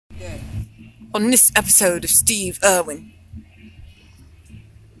On this episode of Steve Irwin.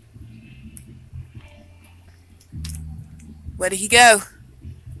 Where did he go?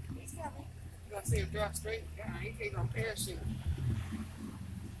 He's coming. You gonna see him drop straight down. He ain't gonna parachute.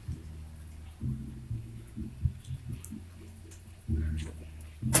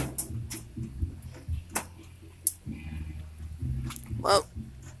 Well,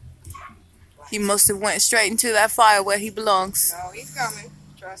 he must have went straight into that fire where he belongs. No, he's coming.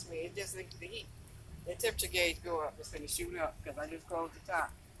 Trust me. It's just the heat. The temperature gauge go up. It's gonna shoot up because I just closed the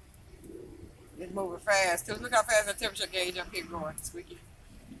top. It's moving fast. Cause look how fast the temperature gauge up here going. Squeaky.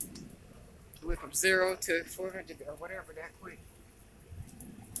 It went from 0 to 400 or whatever that quick.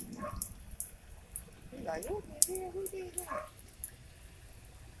 He's like, who did that?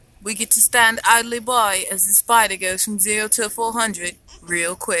 We get to stand idly by as the spider goes from 0 to 400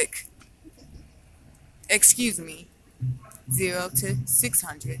 real quick. Excuse me, 0 to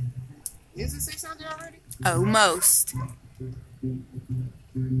 600. Is it 600 already? Almost.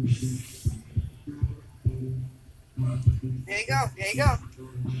 There you go. There you go.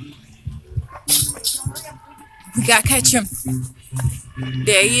 We gotta catch him.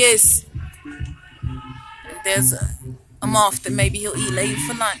 There he is. There's a moth that maybe he'll eat later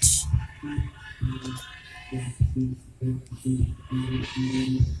for lunch.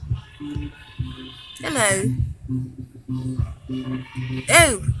 Hello.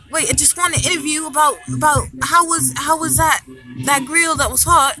 Oh, wait, I just want to interview about how was that grill that was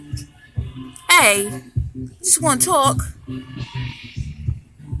hot. Hey, just want to talk.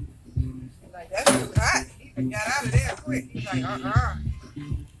 Like, that's too hot. He got out of there quick. He's like,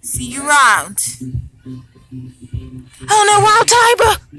 See you around. Oh no, Wild Tiber!